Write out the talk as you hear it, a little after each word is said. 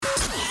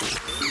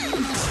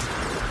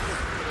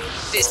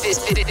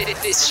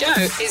This show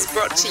is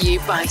brought to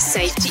you by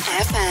Safety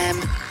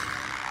FM.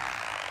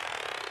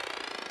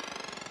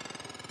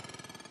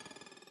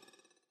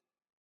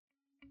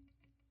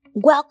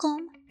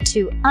 Welcome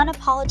to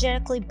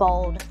Unapologetically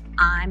Bold,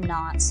 I'm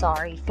Not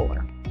Sorry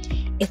For.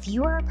 If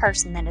you are a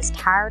person that is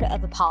tired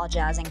of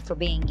apologizing for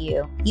being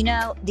you,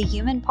 the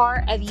human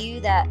part of you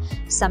that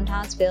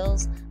sometimes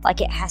feels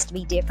like it has to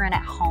be different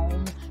at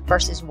home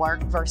versus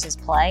work versus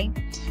play,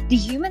 the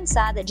human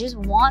side that just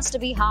wants to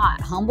be hot,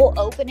 humble,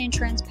 open, and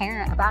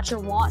transparent about your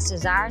wants,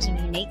 desires, and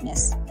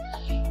uniqueness.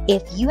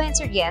 If you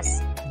answered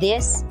yes,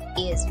 this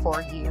is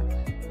for you.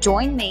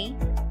 Join me,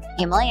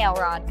 Emily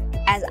Elrod,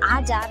 as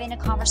I dive into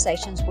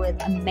conversations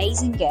with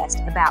amazing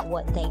guests about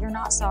what they are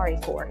not sorry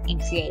for in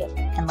creative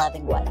and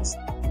loving ways.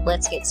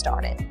 Let's get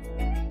started.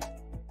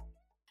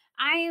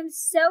 I am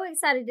so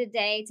excited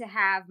today to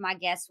have my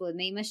guest with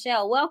me,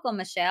 Michelle. Welcome,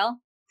 Michelle.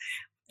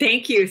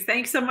 Thank you.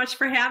 Thanks so much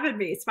for having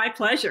me. It's my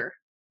pleasure.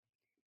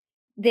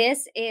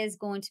 This is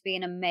going to be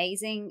an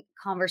amazing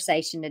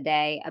conversation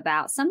today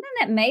about something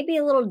that may be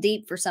a little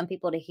deep for some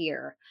people to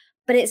hear,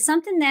 but it's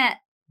something that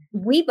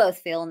we both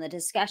feel in the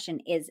discussion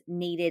is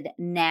needed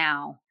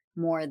now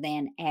more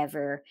than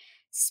ever,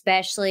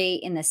 especially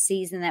in the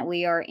season that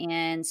we are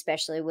in,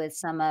 especially with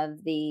some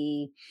of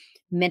the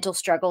mental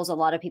struggles a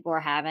lot of people are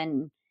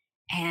having.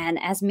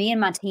 And as me and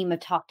my team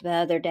have talked about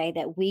the other day,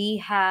 that we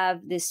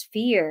have this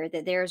fear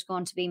that there's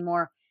going to be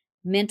more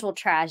mental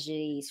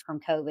tragedies from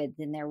COVID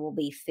than there will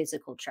be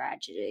physical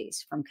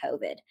tragedies from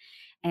COVID.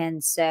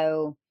 And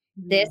so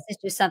this is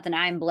just something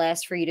I'm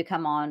blessed for you to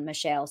come on,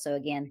 Michelle. So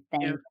again,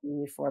 thank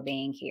you for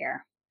being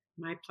here.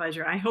 My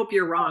pleasure. I hope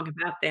you're wrong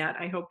about that.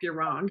 I hope you're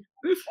wrong.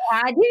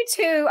 I do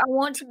too. I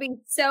want to be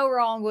so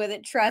wrong with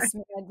it. Trust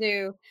me, I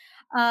do.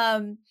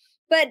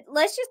 But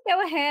let's just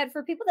go ahead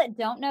for people that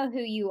don't know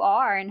who you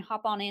are and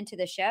hop on into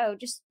the show.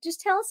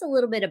 Just tell us a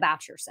little bit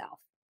about yourself.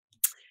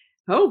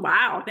 Oh,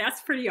 wow.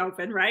 That's pretty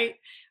open, right?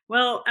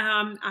 Well,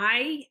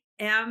 I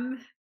am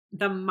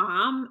the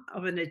mom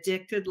of an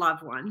addicted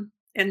loved one.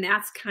 And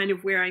that's kind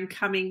of where I'm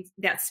coming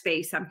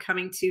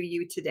to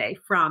you today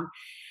from,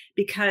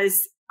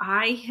 because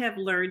I have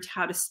learned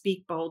how to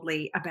speak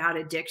boldly about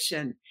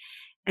addiction.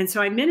 And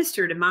so I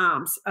minister to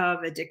moms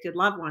of addicted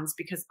loved ones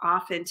because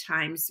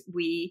oftentimes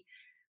we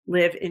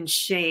live in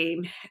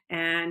shame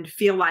and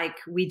feel like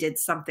we did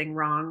something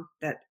wrong,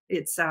 that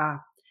it's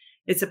a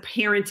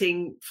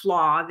parenting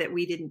flaw that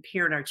we didn't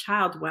parent our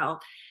child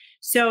well.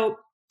 So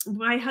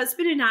my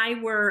husband and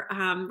I were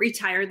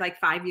retired like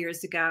 5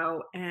 years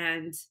ago,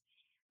 and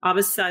all of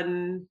a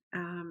sudden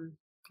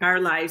our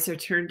lives are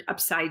turned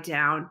upside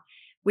down.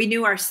 We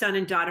knew our son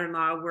and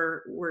daughter-in-law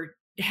were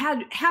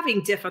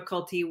having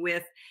difficulty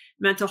with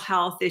mental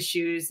health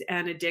issues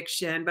and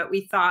addiction, but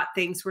we thought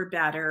things were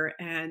better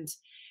and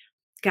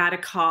got a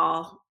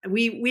call.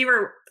 We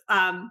were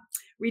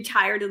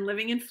retired and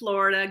living in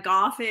Florida,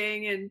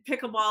 golfing and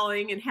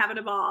pickleballing and having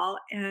a ball,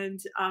 and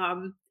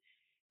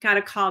got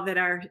a call that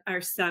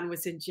our son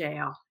was in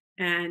jail.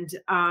 And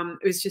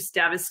it was just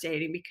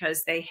devastating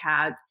because they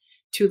had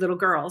 2 little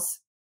girls.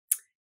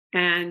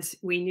 And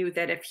we knew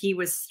that if he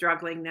was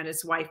struggling, then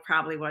his wife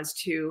probably was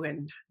too.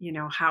 And,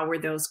 how were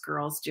those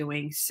girls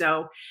doing?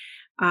 So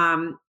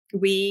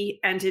we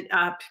ended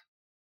up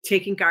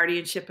taking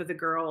guardianship of the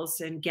girls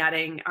and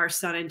getting our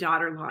son and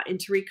daughter-in-law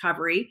into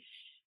recovery.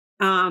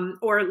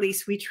 Or at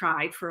least we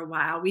tried for a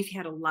while. We've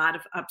had a lot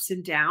of ups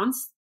and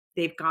downs.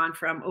 They've gone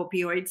from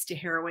opioids to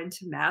heroin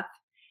to meth.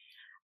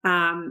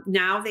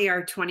 Now they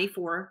are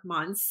 24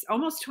 months,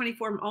 almost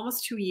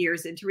 2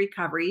 years into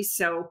recovery.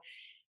 So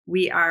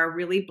we are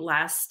really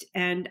blessed.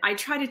 And I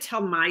try to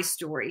tell my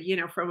story,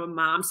 from a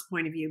mom's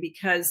point of view,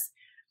 because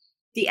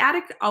the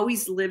addict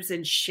always lives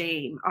in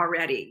shame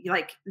already.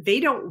 Like, they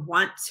don't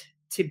want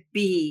to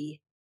be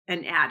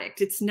an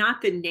addict. It's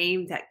not the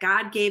name that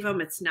God gave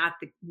them. It's not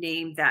the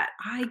name that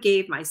I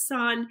gave my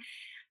son.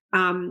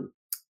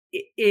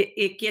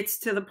 It gets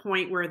to the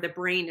point where the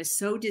brain is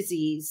so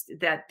diseased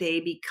that they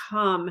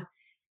become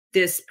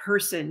this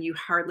person you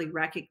hardly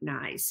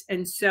recognize.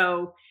 And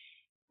so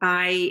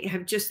I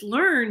have just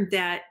learned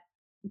that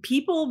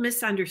people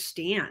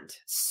misunderstand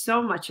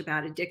so much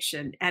about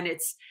addiction, and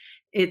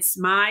it's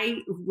my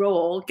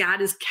role.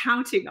 God is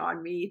counting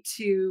on me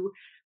to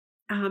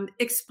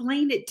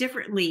explain it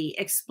differently,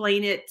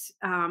 explain it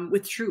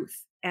with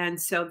truth.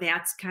 And so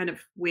that's kind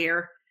of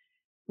where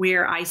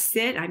I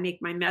sit. I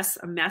make my mess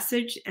a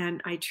message,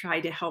 and I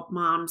try to help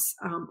moms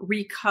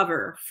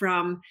recover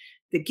from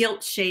the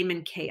guilt, shame,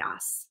 and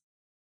chaos.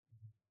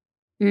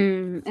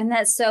 And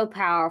that's so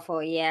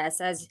powerful.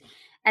 Yes.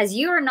 As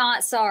you are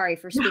not sorry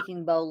for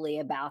speaking boldly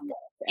about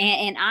this.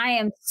 And I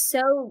am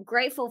so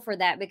grateful for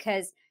that,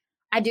 because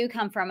I do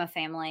come from a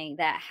family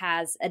that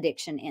has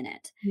addiction in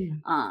it.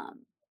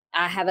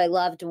 I have a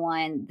loved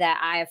one that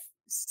I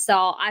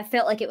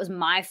felt like it was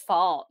my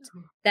fault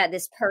that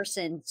this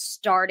person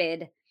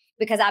started,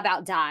 because I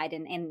about died,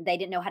 and they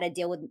didn't know how to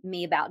deal with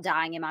me about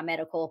dying and my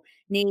medical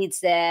needs,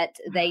 that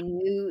they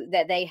knew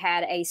that they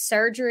had a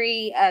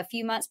surgery a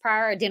few months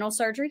prior, a dental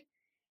surgery.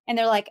 And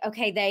they're like,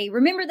 okay, they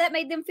remember that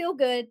made them feel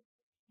good.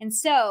 And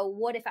so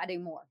what if I do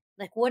more?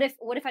 Like, what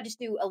if I just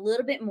do a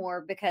little bit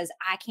more because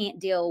I can't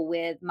deal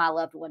with my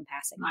loved one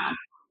passing on?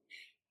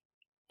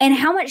 And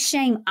how much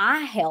shame I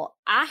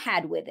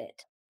had with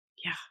it.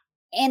 Yeah.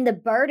 And the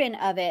burden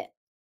of it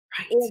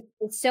Right.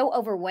 is so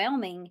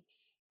overwhelming.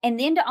 And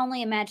then to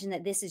only imagine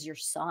that this is your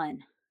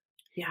son,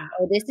 Yeah.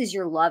 or this is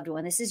your loved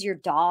one, this is your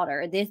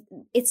daughter. This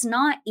It's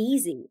not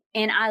easy.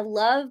 And I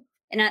love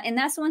and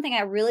that's the one thing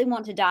I really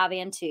want to dive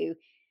into,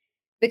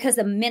 because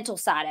the mental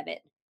side of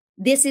it.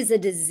 This is a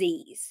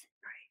disease.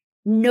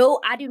 No,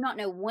 I do not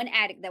know one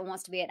addict that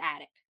wants to be an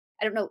addict.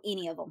 I don't know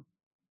any of them.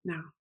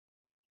 No.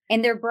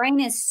 And their brain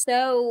is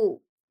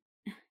so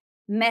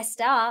messed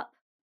up,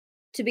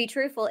 to be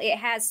truthful. It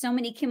has so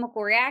many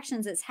chemical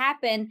reactions that's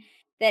happened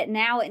that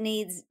now it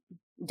needs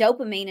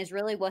dopamine is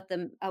really what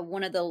the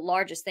one of the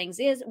largest things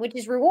is, which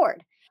is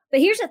reward.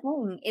 But here's the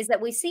thing is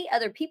that we see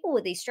other people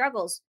with these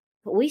struggles,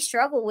 but we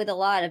struggle with a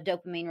lot of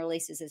dopamine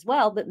releases as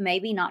well, but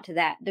maybe not to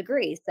that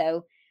degree.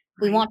 So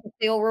we Right. want to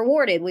feel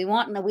rewarded. We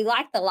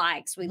like the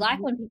likes. We like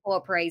Mhm. when people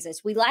appraise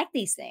us. We like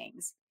these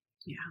things.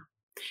 Yeah.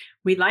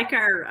 We like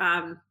our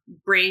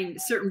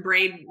certain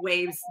brain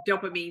waves,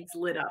 dopamines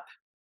lit up.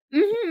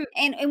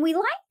 And we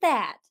like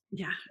that.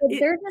 Yeah. But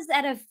they're just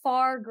at a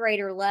far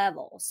greater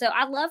level. So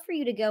I'd love for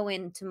you to go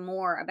into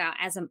more about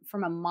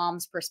from a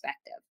mom's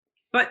perspective.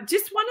 But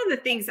just one of the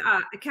things,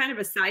 kind of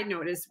a side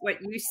note, is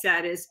what you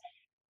said is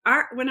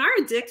when our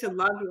addicted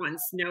loved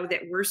ones know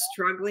that we're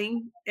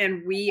struggling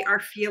and we are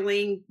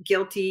feeling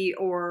guilty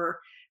or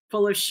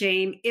full of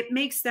shame, it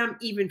makes them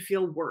even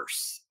feel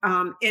worse.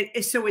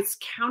 So it's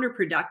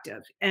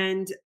counterproductive,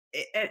 and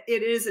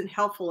it isn't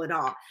helpful at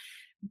all.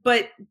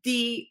 But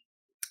the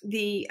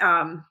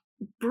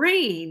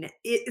brain,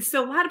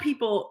 so a lot of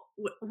people,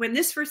 when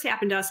this first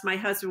happened to us, my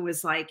husband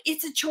was like,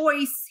 it's a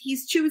choice,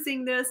 he's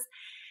choosing this.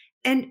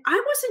 And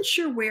I wasn't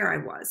sure where I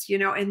was,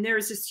 and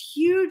there's this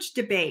huge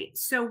debate.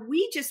 So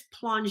we just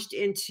plunged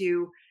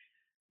into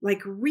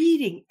like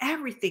reading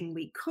everything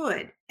we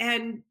could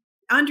and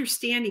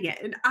understanding it.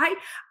 And I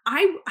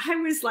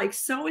was like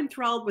so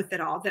enthralled with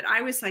it all that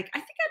I was like, I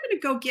think I'm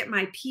going to go get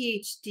my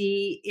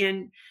PhD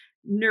in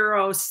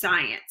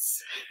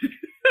neuroscience.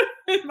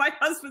 And my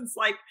husband's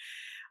like,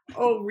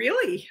 oh,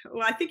 really?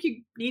 Well, I think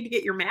you need to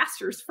get your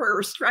master's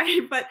first,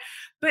 right? But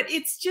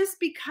it's just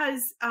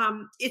because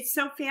it's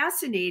so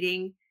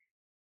fascinating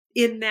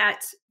in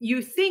that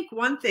you think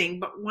one thing,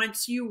 but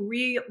once you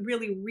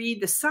really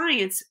read the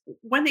science,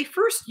 when they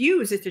first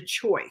use, it's a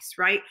choice,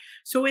 right?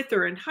 So if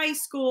they're in high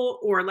school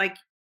or like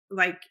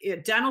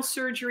dental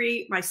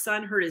surgery, my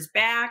son hurt his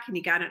back and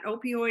he got on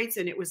opioids,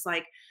 and it was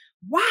like,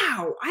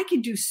 wow, I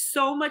can do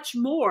so much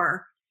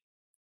more.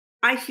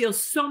 I feel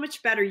so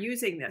much better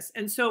using this.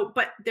 And so,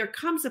 but there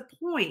comes a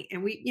point,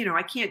 and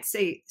I can't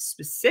say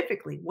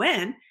specifically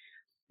when,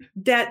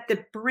 that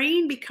the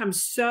brain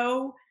becomes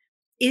so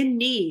in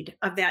need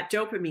of that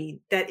dopamine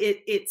that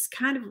it's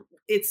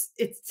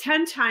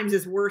 10 times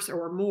as worse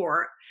or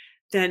more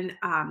than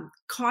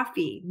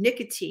coffee,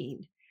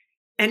 nicotine,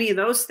 any of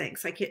those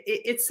things. Like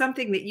it's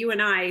something that you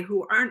and I,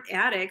 who aren't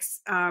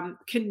addicts,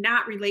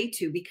 cannot relate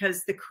to,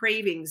 because the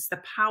cravings,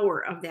 the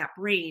power of that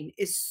brain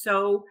is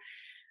so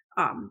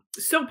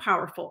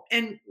powerful.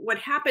 And what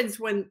happens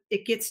when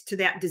it gets to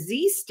that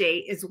disease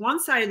state is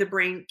one side of the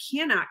brain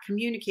cannot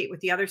communicate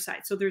with the other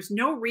side. So there's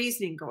no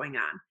reasoning going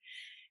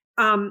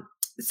on.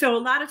 So a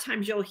lot of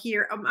times you'll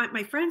hear,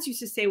 my friends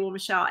used to say, well,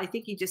 Michelle, I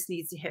think he just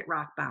needs to hit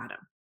rock bottom.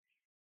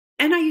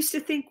 And I used to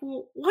think,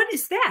 well, what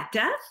is that,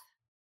 death?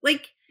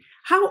 Like,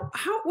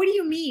 what do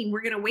you mean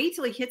we're going to wait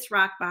till he hits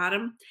rock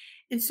bottom?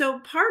 And so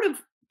part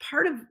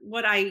of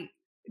what I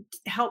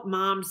help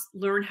moms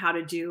learn how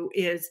to do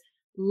is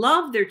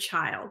love their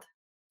child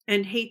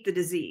and hate the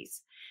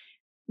disease.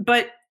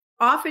 But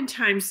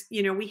oftentimes,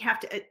 we have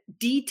to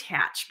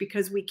detach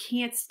because we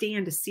can't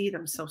stand to see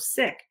them so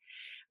sick.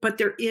 But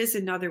there is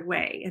another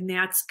way, and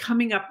that's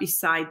coming up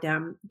beside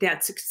them,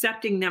 that's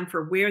accepting them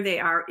for where they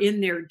are in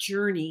their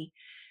journey,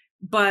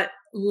 but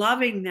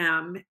loving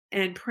them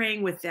and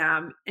praying with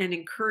them and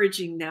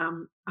encouraging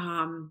them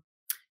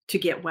to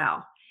get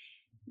well.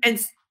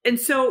 And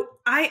so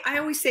I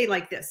always say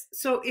like this.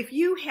 So if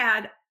you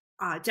had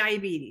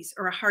diabetes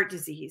or a heart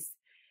disease,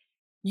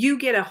 you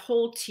get a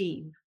whole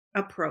team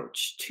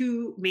approach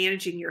to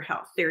managing your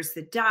health. There's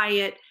the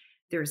diet,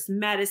 there's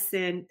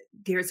medicine,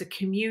 there's a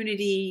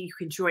community. You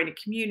can join a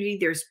community.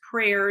 There's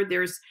prayer.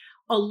 There's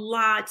a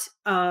lot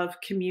of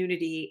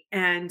community,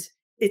 and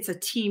it's a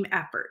team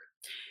effort.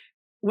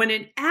 When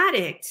an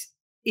addict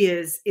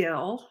is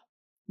ill,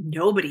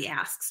 nobody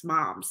asks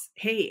moms,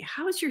 hey,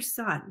 how's your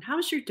son?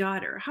 How's your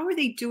daughter? How are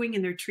they doing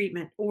in their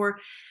treatment? Or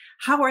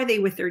how are they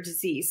with their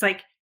disease?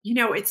 Like,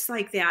 it's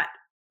like that.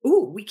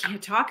 Ooh, we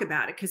can't talk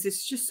about it because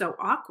it's just so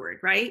awkward,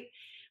 right?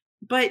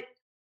 But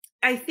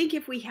I think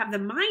if we have the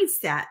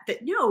mindset that,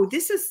 no,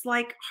 this is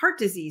like heart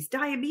disease,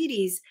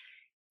 diabetes,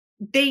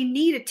 they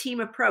need a team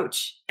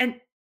approach. And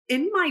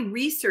in my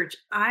research,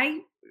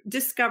 I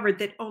discovered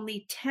that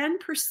only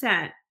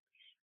 10%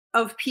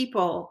 of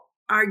people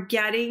are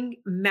getting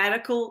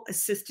medical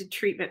assisted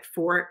treatment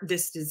for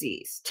this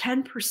disease.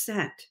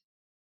 10%.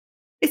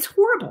 It's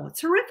horrible.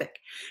 It's horrific.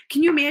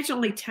 Can you imagine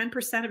only 10%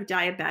 of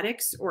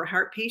diabetics or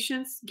heart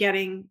patients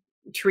getting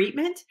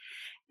treatment?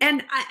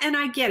 And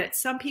I get it.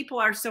 Some people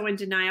are so in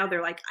denial.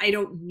 They're like, I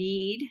don't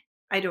need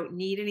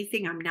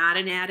anything. I'm not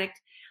an addict.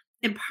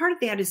 And part of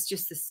that is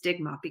just the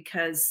stigma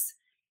because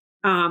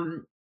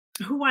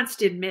who wants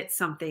to admit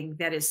something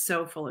that is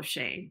so full of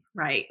shame,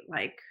 right?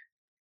 Like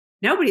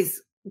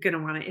nobody's going to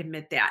want to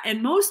admit that.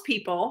 And most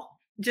people,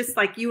 just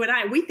like you and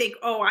I, we think,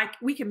 oh,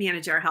 we can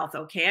manage our health.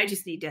 Okay. I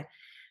just need to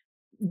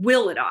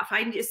will it off.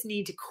 I just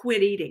need to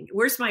quit eating.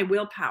 Where's my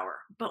willpower?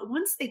 But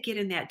once they get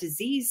in that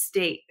disease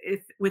state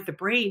with the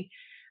brain,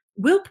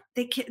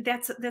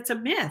 that's a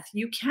myth.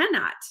 You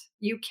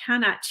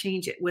cannot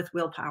change it with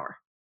willpower.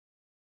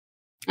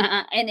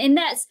 And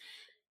that's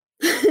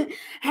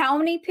how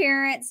many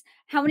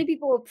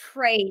people have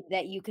prayed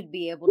that you could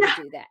be able to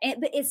do that.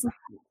 But it's not.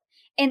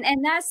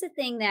 And that's the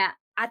thing that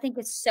I think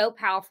is so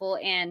powerful.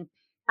 And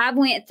I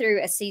went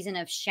through a season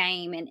of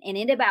shame and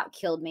it about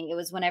killed me. It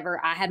was whenever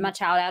I had my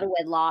child out of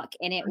wedlock,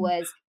 and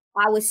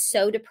I was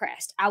so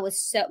depressed.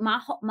 My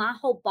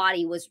whole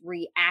body was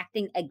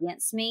reacting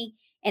against me,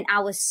 and I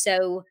was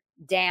so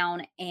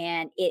down,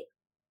 and it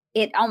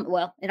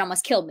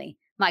almost killed me,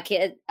 my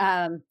kid,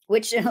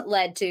 which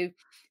led to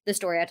the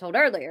story I told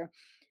earlier.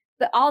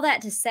 But all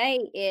that to say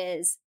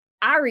is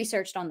I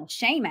researched on the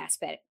shame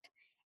aspect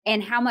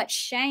and how much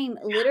shame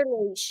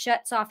literally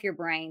shuts off your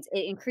brains.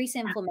 It increases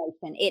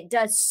inflammation. It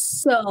does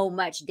so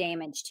much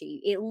damage to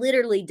you. It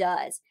literally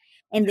does.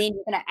 And then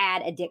you're going to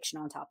add addiction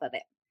on top of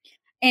it.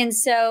 And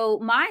so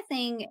my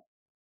thing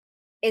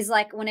is,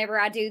 like, whenever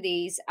I do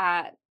these,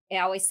 I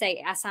always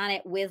say I sign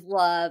it with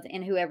love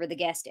and whoever the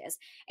guest is.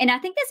 And I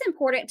think that's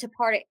important to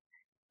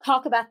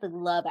talk about the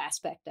love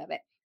aspect of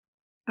it.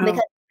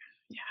 Because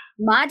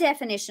my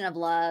definition of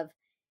love,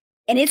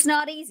 and it's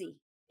not easy.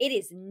 It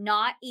is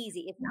not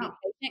easy. It's to be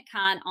patient,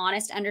 kind,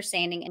 honest,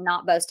 understanding, and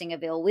not boasting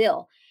of ill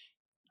will.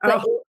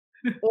 But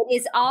it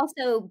is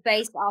also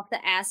based off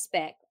the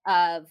aspect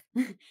of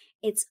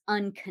it's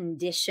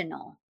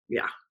unconditional.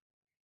 Yeah.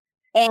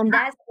 And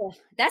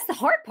that's the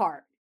hard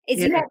part. Is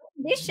you have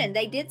a condition.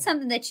 They did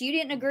something that you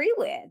didn't agree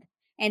with.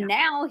 And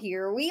now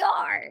here we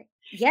are.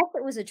 Yes,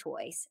 it was a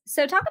choice.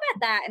 So talk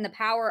about that and the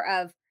power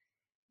of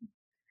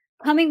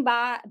coming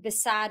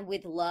beside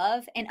with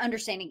love and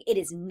understanding it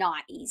is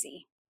not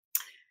easy.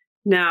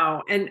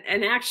 No. And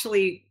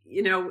actually,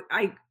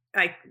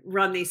 I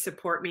run these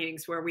support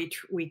meetings where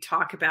we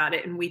talk about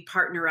it and we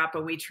partner up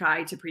and we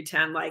try to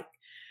pretend like,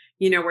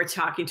 we're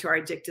talking to our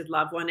addicted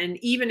loved one. And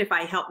even if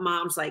I help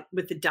moms, like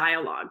with the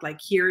dialogue, like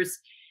here's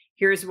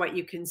what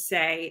you can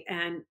say.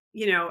 And,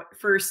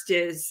 first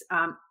is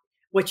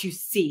what you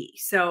see.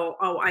 So,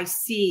 I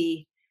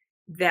see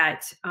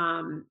that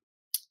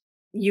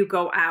you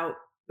go out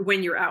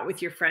when you're out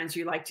with your friends,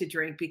 you like to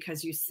drink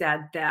because you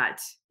said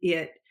that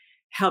it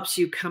helps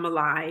you come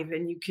alive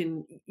and you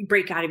can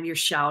break out of your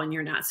shell and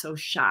you're not so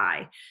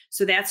shy.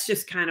 So that's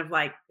just kind of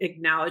like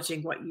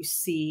acknowledging what you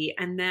see.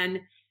 And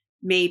then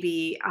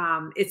maybe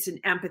it's an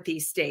empathy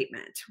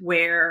statement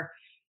where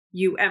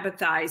you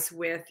empathize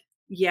with,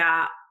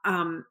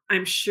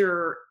 I'm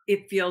sure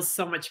it feels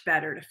so much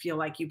better to feel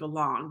like you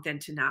belong than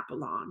to not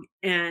belong.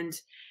 And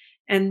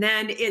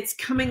then it's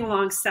coming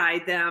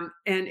alongside them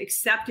and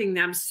accepting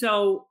them.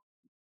 So,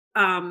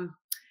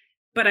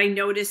 but I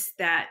noticed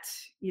that,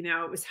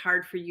 it was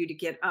hard for you to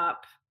get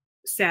up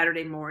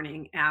Saturday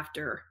morning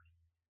after,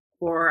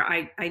 or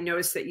I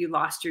noticed that you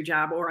lost your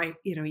job, or I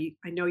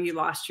know you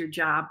lost your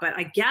job, but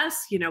I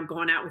guess,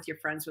 going out with your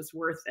friends was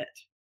worth it.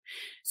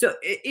 So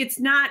it's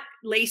not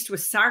laced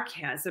with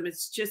sarcasm.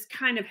 It's just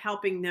kind of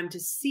helping them to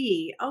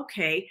see,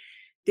 okay,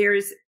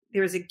 there's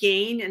a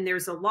gain and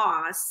there's a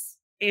loss,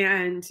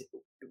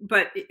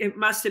 but it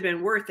must have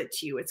been worth it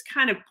to you. It's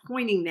kind of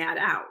pointing that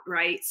out,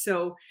 right?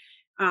 So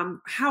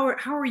how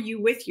are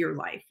you with your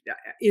life?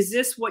 Is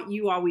this what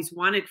you always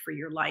wanted for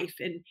your life?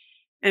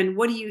 And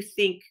what do you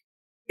think?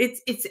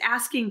 It's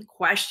asking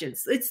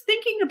questions. It's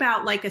thinking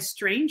about like a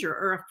stranger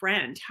or a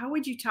friend. How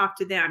would you talk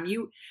to them?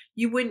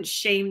 You wouldn't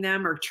shame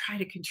them or try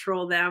to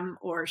control them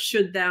or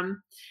should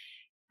them.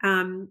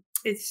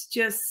 It's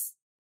just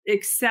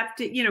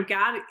accepted.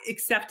 God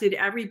accepted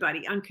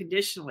everybody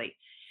unconditionally.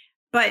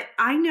 But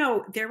I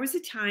know there was a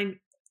time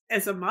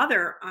as a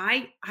mother,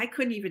 I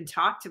couldn't even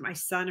talk to my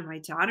son and my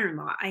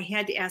daughter-in-law. I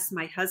had to ask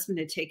my husband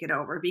to take it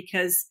over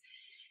because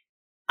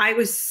I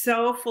was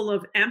so full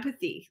of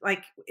empathy.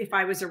 Like if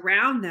I was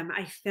around them,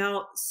 I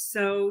felt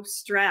so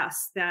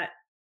stressed that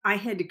I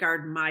had to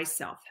guard my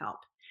self-help.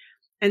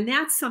 And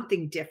that's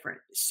something different.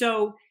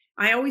 So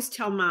I always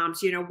tell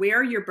moms, where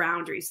are your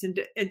boundaries? And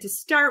to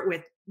start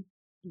with,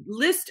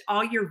 list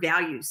all your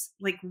values.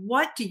 Like,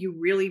 what do you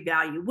really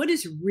value? What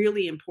is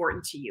really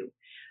important to you?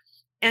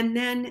 And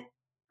then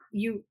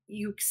you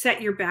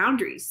set your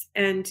boundaries.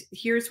 And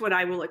here's what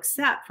I will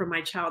accept from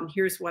my child, and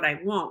here's what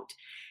I won't.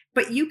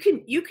 But you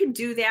can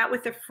do that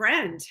with a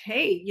friend.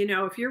 Hey,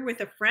 if you're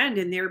with a friend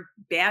and they're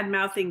bad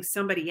mouthing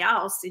somebody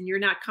else and you're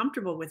not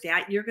comfortable with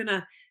that, you're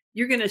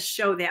gonna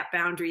show that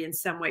boundary in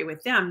some way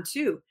with them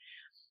too.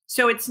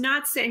 So it's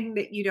not saying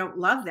that you don't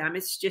love them.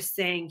 It's just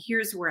saying,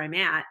 here's where I'm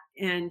at.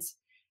 And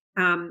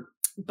um,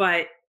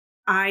 but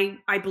I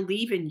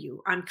believe in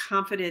you. I'm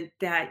confident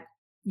that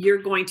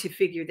you're going to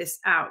figure this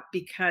out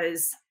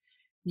because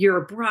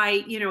you're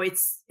bright.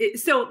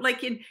 So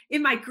like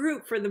in my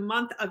group for the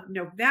month of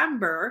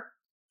November,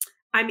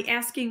 I'm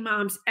asking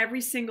moms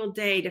every single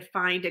day to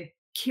find a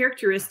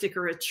characteristic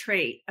or a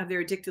trait of their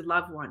addicted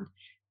loved one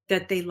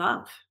that they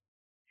love.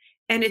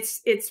 And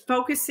it's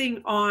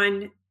focusing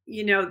on,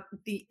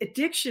 the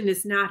addiction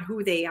is not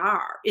who they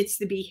are. It's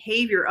the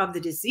behavior of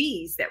the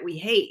disease that we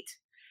hate,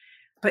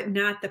 but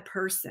not the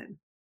person.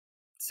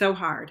 So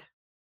hard.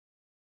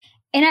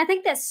 And I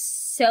think that's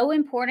so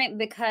important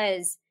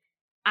because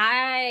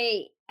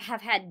I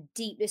have had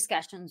deep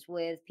discussions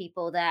with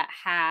people that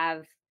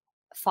have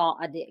fought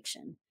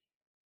addiction.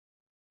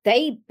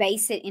 They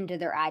base it into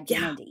their Yeah.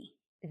 identity.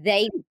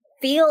 They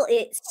feel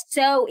it,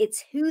 so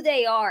it's who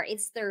they are.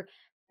 It's their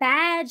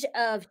badge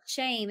of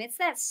shame. It's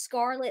that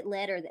scarlet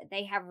letter that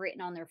they have written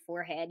on their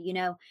forehead,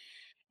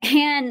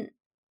 And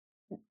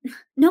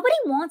nobody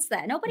wants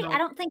that. I No.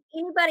 don't think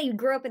anybody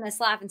grew up in this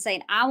life and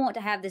saying, I want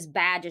to have this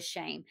badge of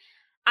shame.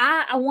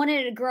 I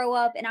wanted to grow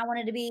up and I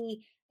wanted to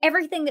be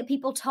everything that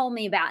people told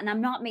me about, and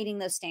I'm not meeting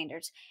those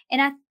standards.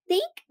 And I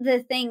think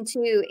the thing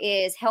too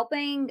is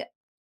helping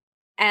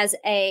as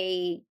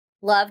a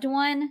loved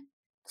one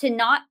to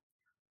not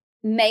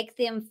make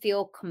them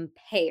feel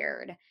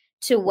compared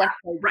to Yeah. what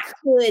they Right.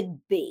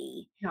 could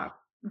be. No.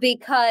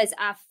 Because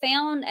I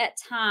found at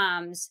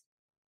times,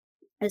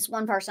 this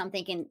one person I'm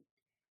thinking,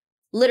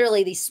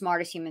 literally the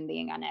smartest human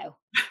being I know.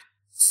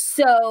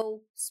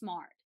 So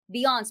smart,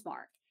 beyond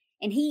smart.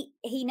 And he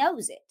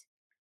knows it.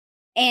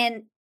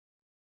 And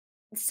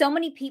so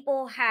many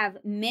people have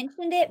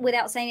mentioned it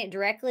without saying it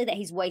directly that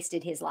he's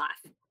wasted his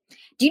life.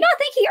 Do you not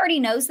think he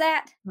already knows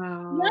that? Do you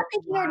not Oh,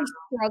 think he wow. already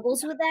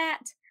struggles with that?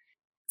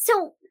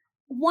 So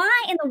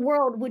why in the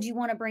world would you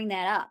want to bring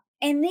that up?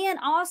 And then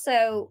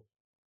also,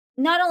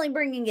 not only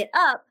bringing it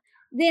up,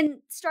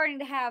 then starting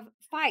to have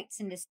fights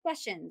and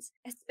discussions,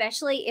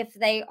 especially if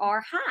they are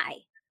high.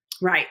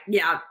 Right.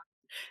 Yeah.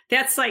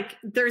 That's like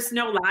there's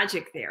no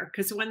logic there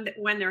because when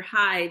they're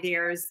high,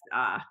 there's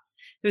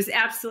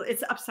absolutely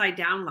it's upside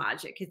down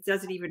logic. It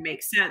doesn't even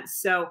make sense.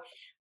 So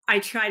I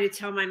try to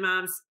tell my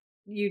moms,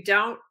 you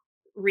don't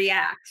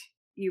react,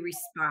 you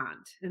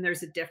respond, and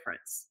there's a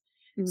difference.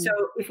 So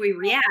Mhm. if we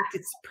react,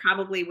 it's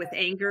probably with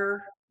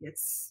anger,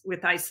 it's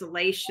with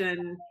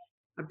isolation,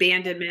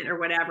 abandonment, or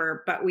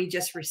whatever, but we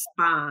just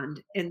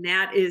respond. And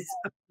that is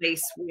a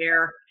place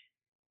where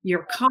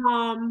you're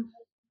calm,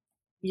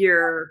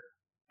 you're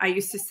I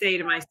used to say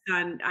to my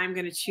son, I'm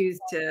going to choose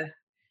to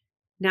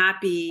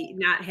not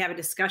have a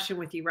discussion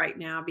with you right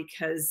now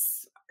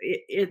because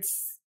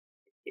it's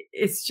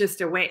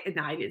just a waste.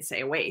 No, I didn't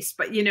say a waste,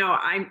 but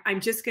I'm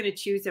just going to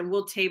choose and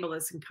we'll table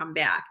this and come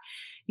back.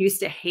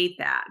 Used to hate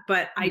that,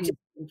 but I Mhm. just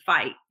didn't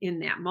fight in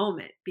that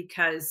moment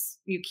because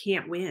you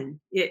can't win.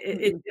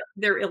 Mhm.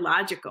 They're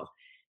illogical,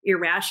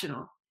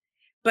 irrational.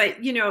 But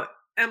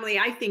Emily,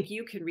 I think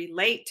you can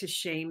relate to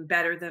shame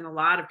better than a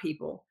lot of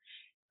people,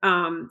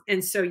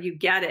 and so you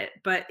get it.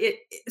 But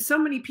so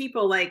many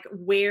people like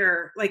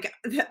wear like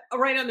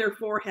right on their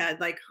forehead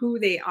like who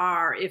they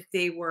are if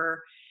they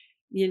were,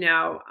 you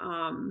know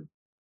um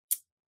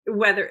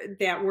whether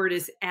that word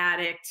is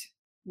addict,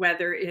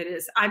 whether it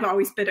is I've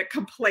always been a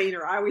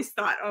complainer. I always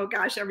thought, oh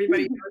gosh,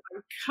 everybody knows I'm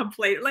a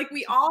complainer. Like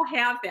we all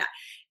have that.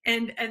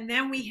 And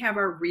then we have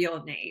our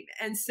real name.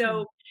 And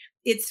so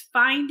it's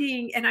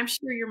finding, and I'm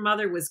sure your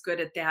mother was good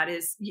at that,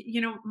 is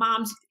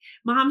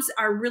moms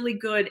are really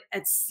good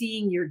at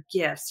seeing your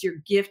gifts,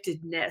 your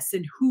giftedness,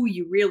 and who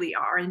you really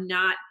are, and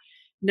not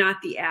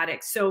the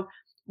addict. So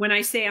when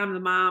I say I'm the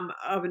mom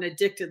of an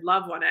addicted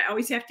loved one, I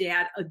always have to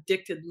add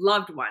addicted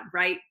loved one,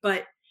 right?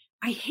 But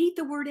I hate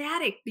the word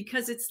addict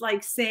because it's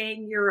like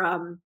saying you're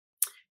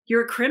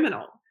a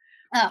criminal.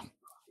 Oh.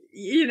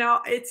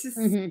 It's just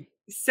Mhm.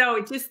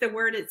 so just the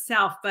word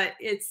itself, but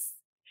it's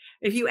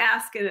if you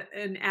ask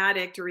an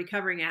addict or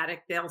recovering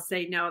addict, they'll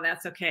say no,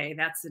 that's okay,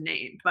 that's the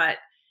name. But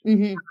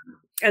Mhm.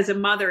 as a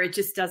mother, it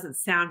just doesn't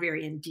sound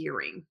very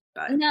endearing.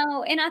 But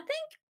No, and I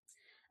think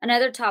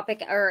another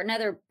topic or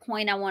another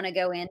point I want to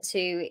go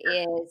into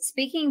is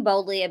speaking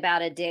boldly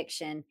about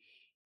addiction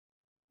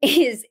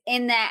is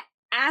in that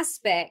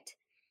aspect,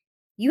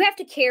 you have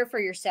to care for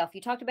yourself.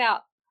 You talked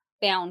about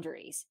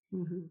boundaries.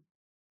 mhm.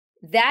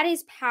 That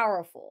is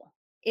powerful.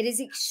 It is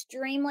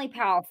extremely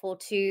powerful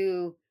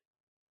to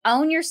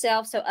own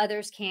yourself so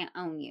others can't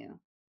own you.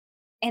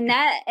 And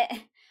that I'm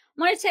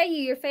going to tell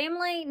you, your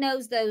family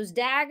knows those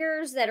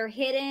daggers that are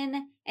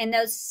hidden and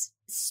those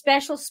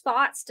special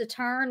spots to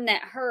turn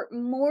that hurt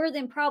more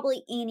than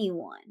probably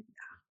anyone.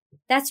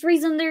 That's the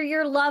reason they're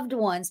your loved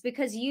ones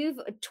because you've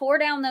tore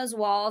down those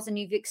walls and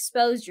you've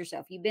exposed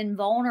yourself. You've been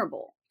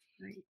vulnerable.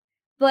 Right.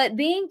 But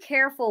being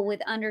careful with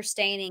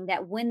understanding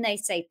that when they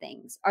say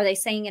things, are they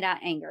saying it out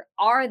of anger?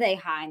 Are they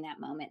high in that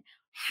moment?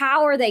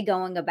 How are they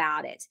going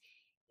about it?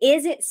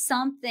 Is it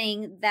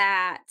something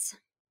that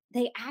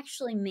they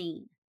actually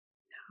mean?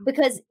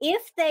 Because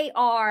if they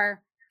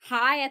are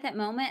high at that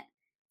moment,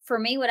 for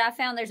me, what I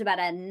found, there's about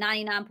a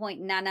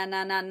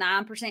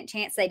 99.99999%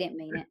 chance they didn't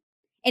mean it.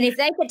 And if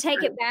they could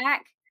take it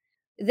back,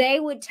 they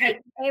would take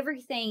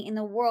everything in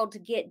the world to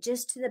get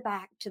just to the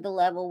back to the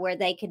level where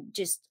they could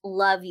just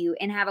love you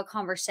and have a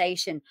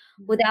conversation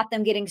without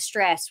them getting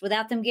stressed,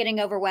 without them getting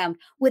overwhelmed,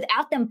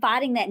 without them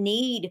fighting that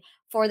need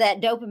for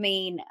that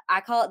dopamine. I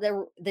call it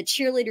the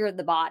cheerleader of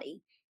the body.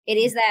 It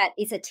is that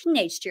it's a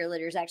teenage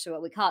cheerleader is actually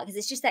what we call it because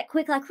it's just that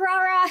quick, like rah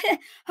rah.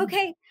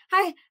 Okay,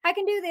 I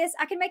can do this.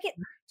 I can make it.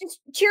 Just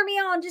cheer me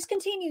on. Just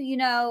continue.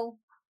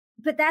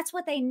 But that's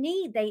what they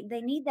need.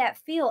 They need that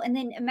feel. And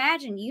then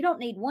imagine you don't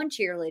need one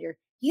cheerleader.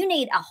 You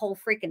need a whole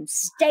freaking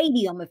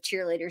stadium of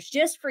cheerleaders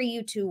just for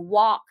you to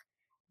walk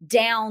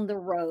down the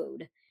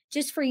road,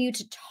 just for you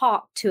to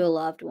talk to a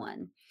loved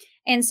one.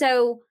 And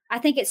so I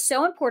think it's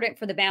so important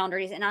for the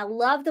boundaries. And I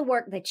love the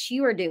work that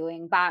you are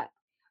doing by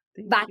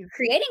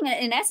creating,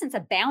 in essence,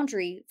 a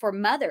boundary for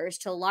mothers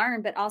to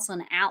learn, but also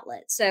an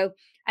outlet. So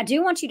I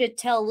do want you to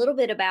tell a little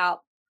bit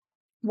about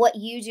what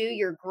you do,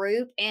 your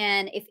group,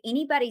 and if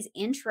anybody's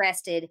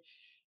interested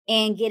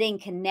in getting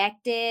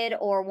connected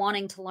or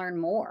wanting to learn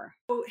more.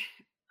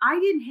 I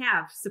didn't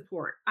have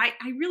support. I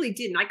really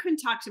didn't. I couldn't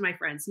talk to my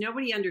friends.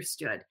 Nobody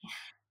understood.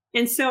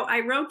 And so I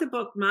wrote the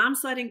book,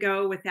 Moms Letting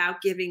Go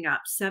Without Giving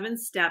Up, 7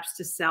 Steps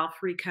to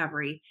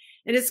Self-Recovery.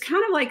 And it's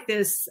kind of like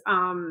this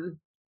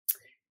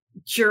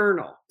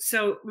journal.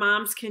 So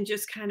moms can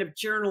just kind of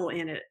journal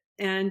in it.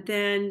 And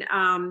then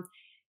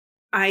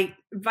I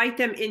invite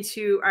them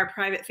into our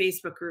private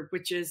Facebook group,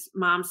 which is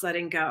Moms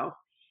Letting Go.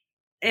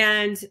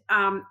 And,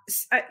 over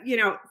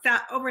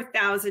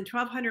 1,000,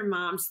 1,200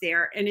 moms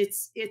there. And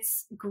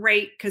it's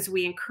great because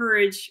we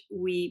encourage,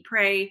 we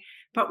pray,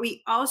 but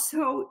we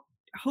also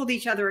hold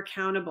each other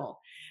accountable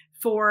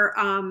for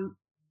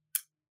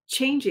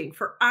changing,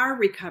 for our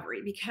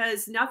recovery,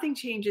 because nothing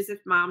changes if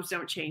moms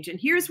don't change. And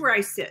here's where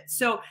I sit.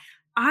 So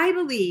I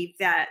believe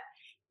that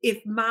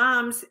if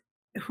moms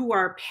who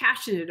are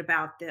passionate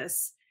about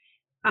this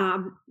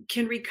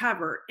can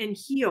recover and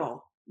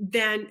heal,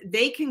 then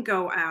they can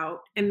go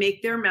out and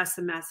make their mess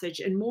a message,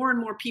 and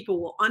more people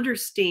will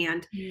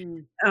understand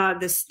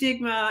the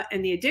stigma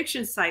and the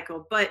addiction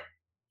cycle. But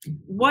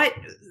what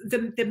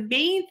the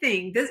main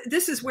thing,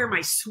 this is where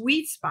my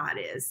sweet spot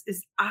is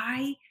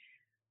I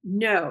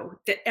know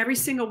that every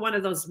single one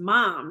of those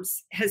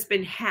moms has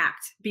been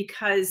hacked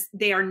because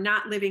they are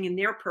not living in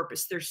their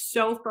purpose. They're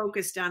so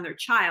focused on their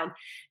child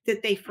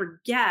that they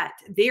forget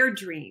their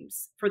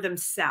dreams for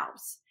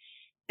themselves.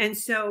 And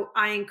so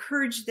I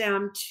encourage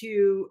them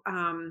to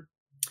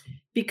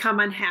become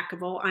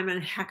unhackable. I'm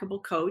an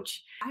unhackable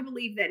coach. I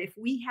believe that if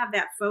we have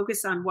that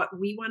focus on what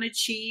we want to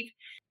achieve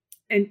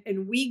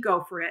and we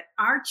go for it,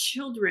 our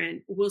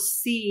children will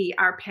see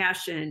our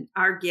passion,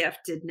 our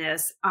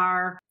giftedness,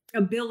 our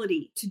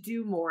ability to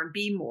do more and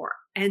be more,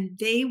 and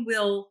they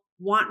will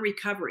want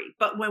recovery.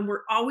 But when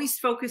we're always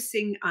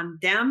focusing on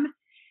them,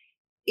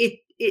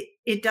 it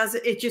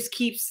just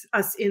keeps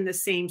us in the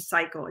same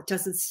cycle. It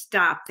doesn't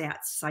stop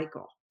that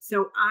cycle.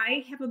 So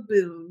I have a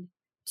boon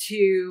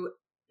to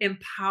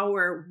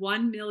empower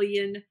 1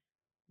 million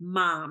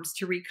moms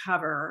to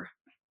recover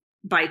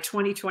by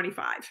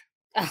 2025.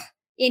 And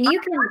you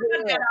can do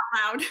that it out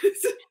loud.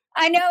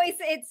 I know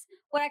it's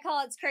what I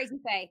call it's crazy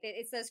faith.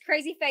 It's those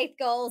crazy faith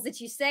goals that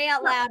you say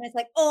out loud. And it's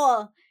like,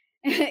 oh,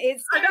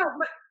 it's. I know,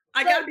 but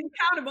I got to be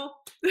accountable.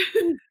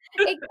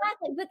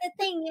 Exactly. But the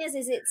thing is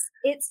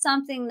it's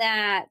something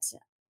that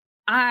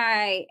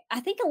I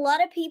think a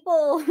lot of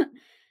people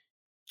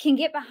can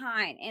get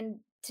behind and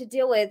to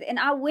deal with. And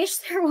I wish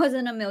there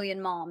wasn't a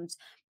million moms,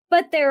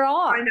 but there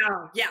are. I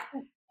know. Yeah.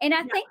 And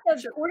I think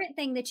the important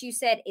thing that you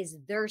said is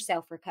their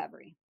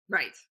self-recovery.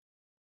 Right.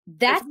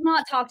 That's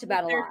not talked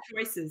about a lot.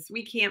 Choices.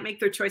 We can't make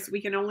their choices.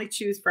 We can only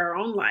choose for our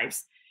own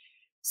lives.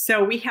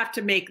 So we have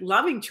to make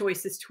loving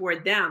choices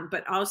toward them,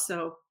 but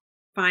also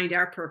find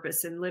our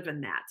purpose and live in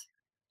that.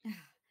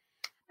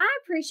 I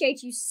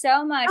appreciate you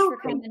so much for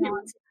coming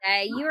on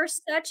today. You are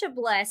such a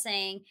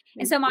blessing.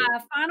 And so my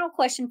final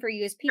question for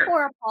you is people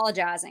are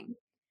apologizing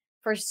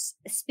for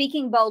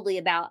speaking boldly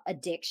about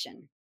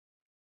addiction,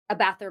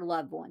 about their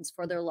loved ones,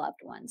 for their loved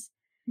ones,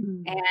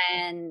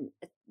 and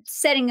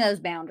setting those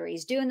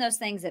boundaries, doing those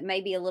things that may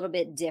be a little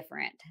bit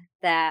different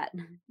that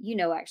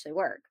actually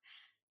work.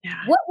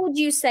 Yeah. What would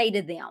you say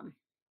to them?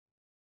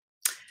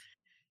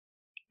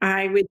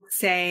 I would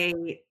say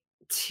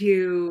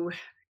to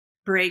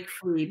break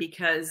free,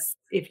 because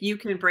if you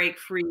can break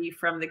free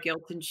from the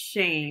guilt and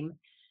shame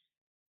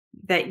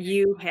that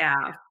you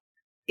have,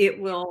 it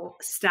will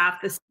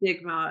stop the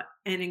stigma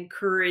and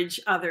encourage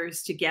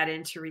others to get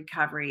into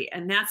recovery.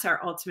 And that's our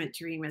ultimate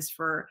dream, is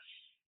for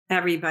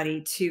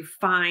everybody to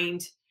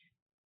find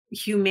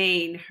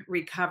humane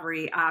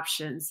recovery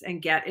options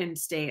and get and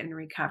stay in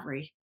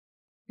recovery.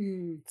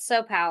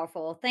 So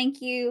powerful.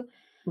 Thank you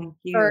Thank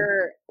you.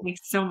 For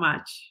Thanks so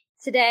much.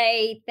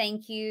 today.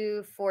 Thank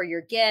you for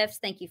your gifts.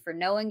 Thank you for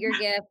knowing your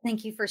gift.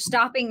 Thank you for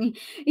stopping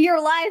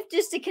your life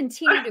just to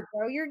continue to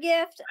grow your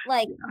gift.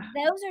 Like,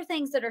 those are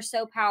things that are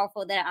so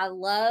powerful that I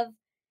love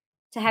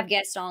to have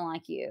guests on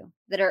like you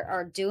that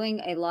are doing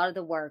a lot of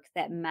the work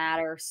that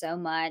matter so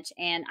much.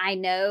 And I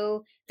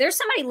know there's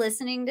somebody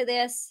listening to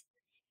this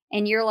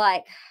and you're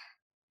like,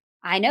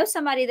 I know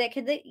somebody that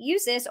could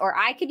use this, or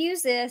I could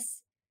use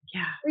this.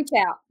 Yeah. Reach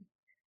out.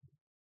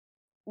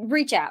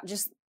 Reach out.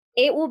 Just,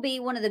 it will be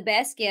one of the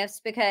best gifts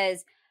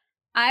because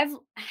I've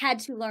had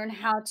to learn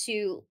how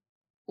to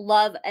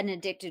love an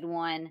addicted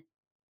one,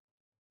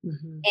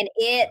 Mhm. and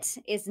it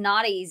is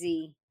not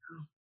easy.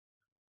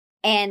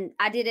 And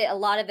I did a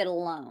lot of it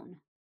alone.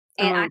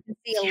 And I Oh, can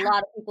see a yeah.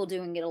 lot of people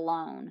doing it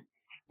alone.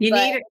 You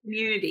But need a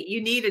community.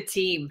 You need a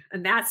team,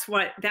 and that's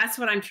what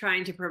I'm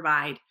trying to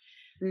provide.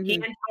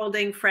 mhm,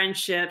 Hand-holding,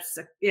 friendships,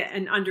 yeah,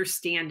 and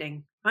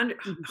understanding.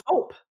 mhm.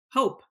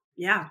 Hope.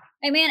 Yeah.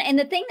 Amen. And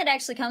the thing that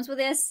actually comes with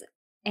this,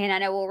 and I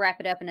know we'll wrap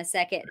it up in a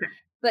second, Okay.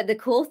 but the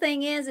cool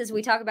thing is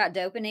we talk about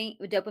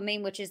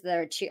dopamine, which is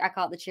I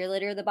call it the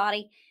cheerleader of the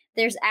body.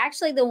 There's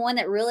actually the one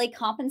that really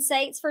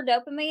compensates for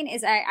dopamine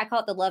is I call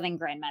it the loving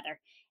grandmother.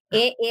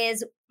 It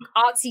is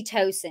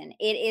oxytocin.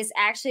 It is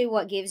actually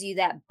what gives you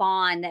that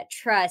bond, that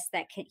trust,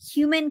 that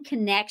human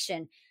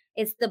connection.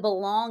 It's the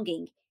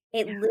belonging.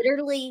 It Yeah.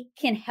 literally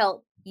can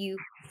help you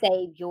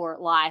save your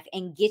life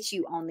and get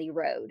you on the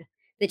road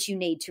that you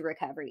need to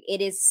recovery. It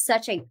is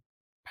such a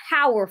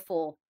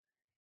powerful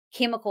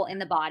chemical in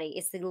the body.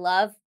 It's the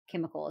love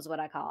chemical is what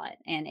I call it.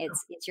 And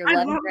it's your I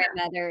loving love that.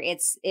 grandmother.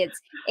 It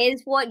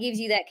is what gives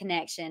you that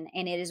connection,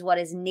 and it is what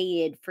is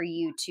needed for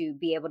you to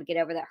be able to get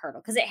over that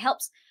hurdle because it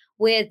helps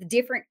with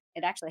different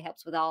it actually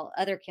helps with all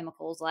other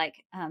chemicals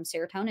like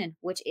serotonin,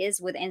 which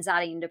is with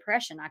anxiety and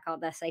depression. I call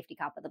it the safety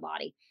cop of the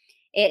body.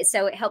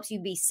 So it helps you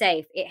be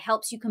safe. It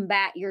helps you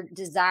combat your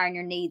desire and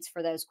your needs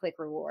for those quick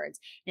rewards.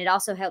 And it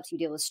also helps you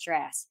deal with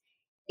stress.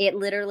 It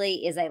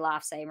literally is a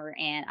lifesaver,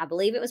 and I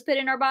believe it was put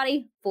in our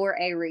body for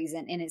a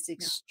reason, and it's Yeah.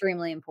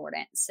 extremely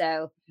important.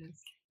 So,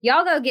 Yes.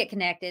 y'all go get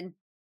connected,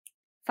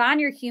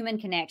 find your human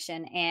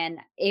connection, and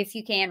if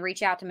you can,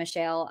 reach out to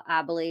Michelle.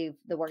 I believe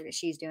the work that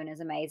she's doing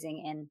is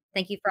amazing. And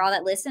thank you for all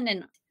that listen,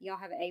 and y'all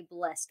have a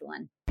blessed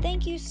one.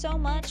 Thank you so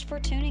much for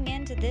tuning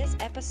in to this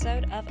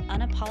episode of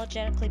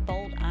Unapologetically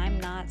Bold. I'm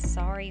Not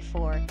Sorry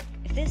For.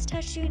 If this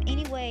touched you in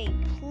any way,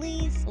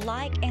 please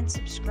like and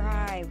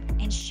subscribe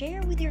and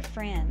share with your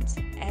friends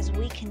as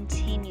we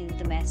continue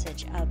the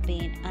message of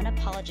being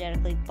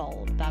unapologetically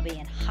bold by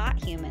being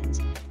hot humans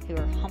who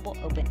are humble,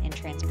 open, and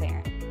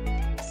transparent.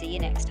 See you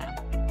next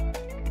time.